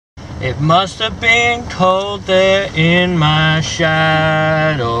It must have been cold there in my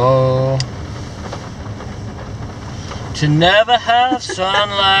shadow to never have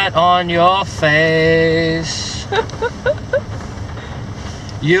sunlight on your face.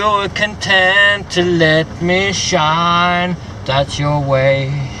 You were content to let me shine, that's your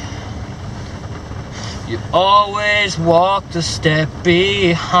way. You always walked a step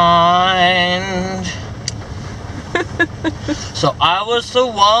behind. So I was the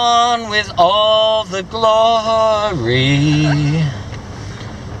one with all the glory,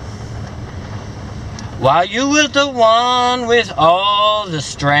 while you were the one with all the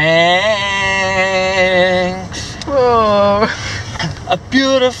strength. Whoa. A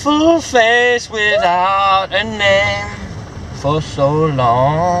beautiful face without a name for so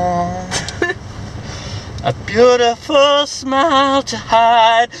long. A beautiful smile to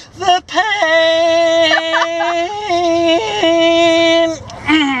hide the pain.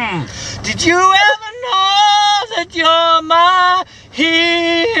 Did you ever know that you're my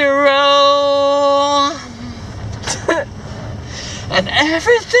hero? And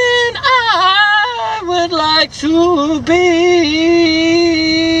everything I would like to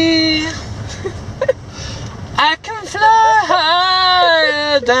be. I can fly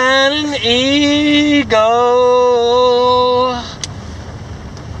higher than an eagle,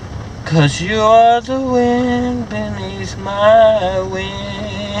 'cause you are the wind beneath my wings.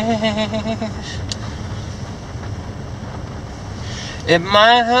 It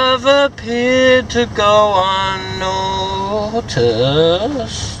might have appeared to go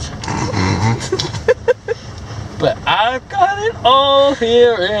unnoticed, but I've got it all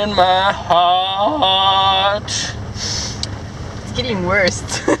here in my heart. It's getting worse.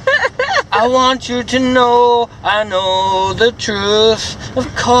 I want you to know I know the truth.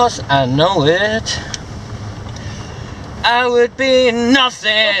 Of course I know it. I would be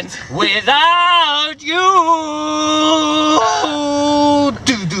nothing without you.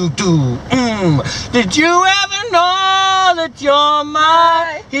 Did you ever know that you're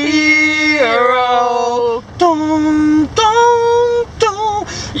my hero? Dum, dum, dum.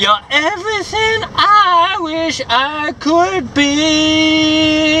 You're everything I wish I could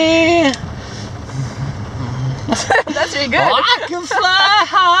be. That's really good. Oh, I can fly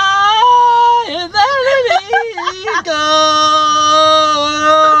higher than an eagle,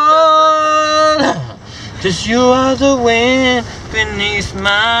 'cause you are the wind beneath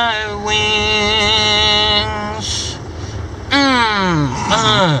my wings.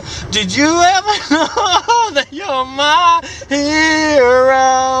 Did you ever know that you're my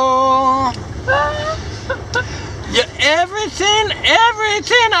hero? You're everything,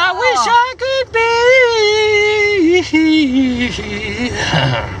 everything I wish I could be.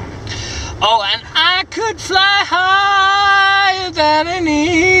 Oh, and I could fly higher than an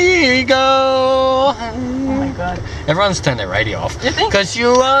eagle. Oh my God. Everyone's turned their radio off. You think? 'Cause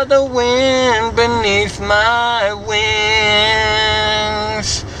you are the wind beneath my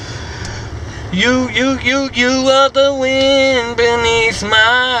wings. You are the wind beneath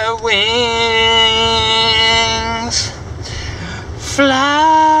my wings. Fly,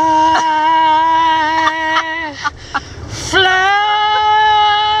 fly,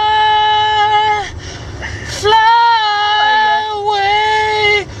 fly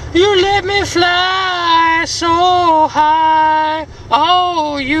away. You let me fly so high.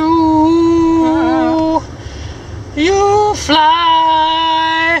 Oh, you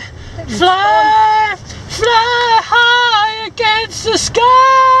fly, fly, fly high against the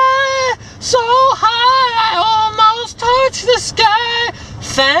sky. So high I almost touch the sky.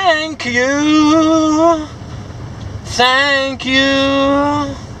 Thank you. Thank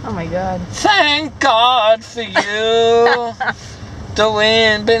you. Oh my God. Thank God for you. The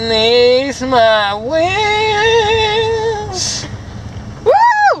wind beneath my wings.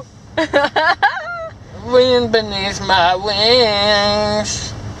 Woo! Wind beneath my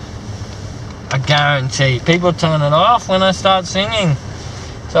wings. I guarantee people turn it off when I start singing.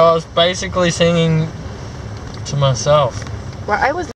 So I was basically singing to myself. Well, I was